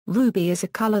Ruby is a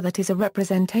color that is a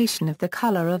representation of the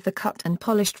color of the cut and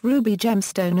polished ruby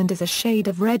gemstone and is a shade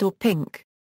of red or pink.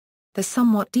 The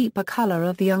somewhat deeper color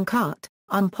of the uncut,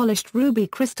 unpolished ruby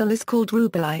crystal is called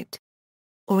rubelite.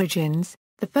 Origins: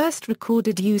 the first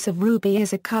recorded use of ruby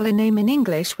as a color name in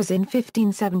English was in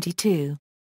 1572.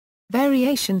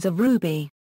 Variations of ruby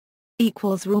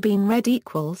 =rubine red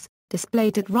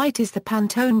displayed at right is the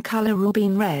Pantone color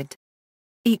rubine red.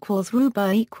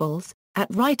 =ruber at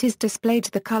right is displayed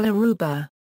the color ruber.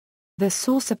 The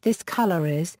source of this color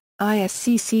is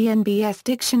ISCCNBS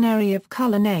Dictionary of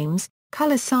Color Names,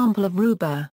 color sample of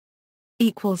ruber.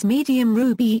 Medium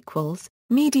ruby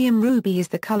medium ruby is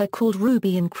the color called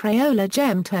ruby in Crayola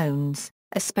gem tones,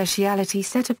 a specialty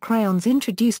set of crayons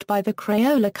introduced by the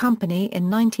Crayola Company in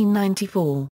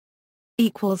 1994.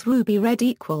 Ruby red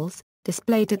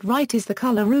displayed at right is the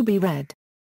color ruby red.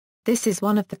 This is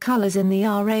one of the colors in the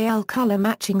RAL color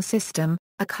matching system,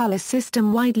 a color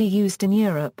system widely used in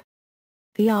Europe.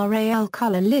 The RAL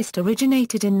color list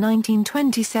originated in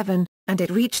 1927, and it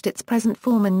reached its present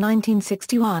form in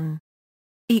 1961.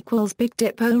 Big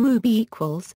Dipper ruby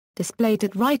displayed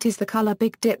at right is the color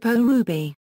Big Dipper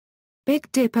ruby.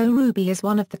 Big Dipper ruby is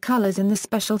one of the colors in the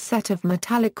special set of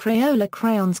metallic Crayola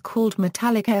crayons called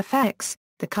Metallic FX,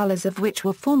 the colors of which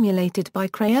were formulated by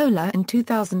Crayola in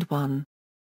 2001.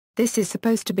 This is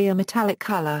supposed to be a metallic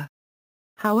color.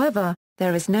 However,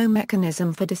 there is no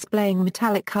mechanism for displaying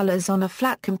metallic colors on a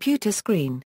flat computer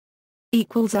screen.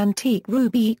 Antique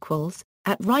ruby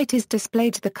at right is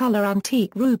displayed the color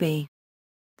antique ruby.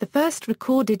 The first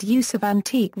recorded use of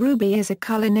antique ruby as a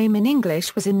color name in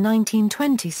English was in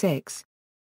 1926.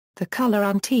 The color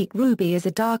antique ruby is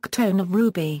a dark tone of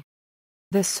ruby.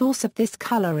 The source of this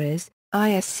color is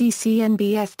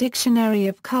ISCCNBS Dictionary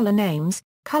of Color Names,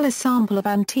 color sample of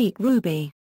antique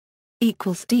ruby.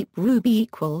 Deep ruby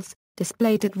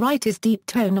displayed at right is deep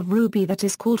tone of ruby that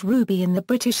is called ruby in the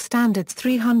British Standard's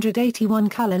 381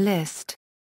 color list.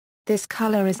 This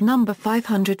color is number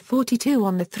 542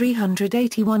 on the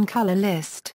 381 color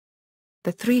list.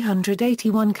 The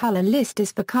 381 color list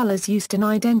is for colors used in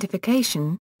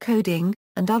identification, coding,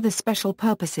 and other special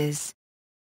purposes.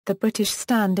 The British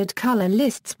Standard color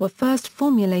lists were first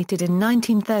formulated in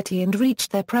 1930 and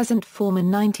reached their present form in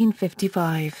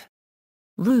 1955.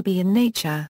 Ruby in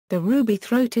nature: the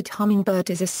ruby-throated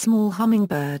hummingbird is a small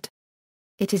hummingbird.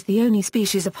 It is the only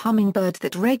species of hummingbird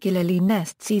that regularly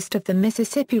nests east of the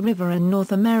Mississippi River in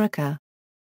North America.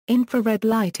 Infrared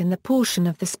light in the portion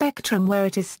of the spectrum where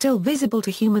it is still visible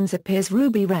to humans appears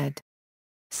ruby red.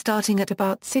 Starting at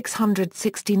about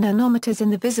 660 nanometers in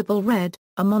the visible red,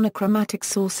 a monochromatic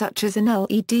source such as an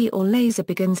LED or laser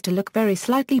begins to look very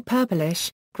slightly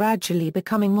purplish, gradually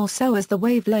becoming more so as the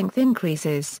wavelength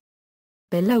increases.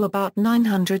 Below about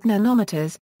 900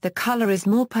 nanometers, the color is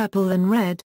more purple than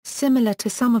red, similar to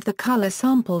some of the color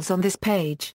samples on this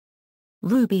page.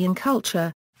 Ruby in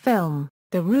culture, film: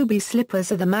 the ruby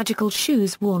slippers are the magical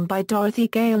shoes worn by Dorothy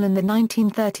Gale in the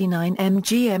 1939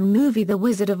 MGM movie The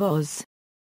Wizard of Oz.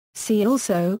 See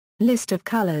also, List of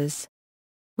colors.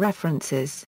 References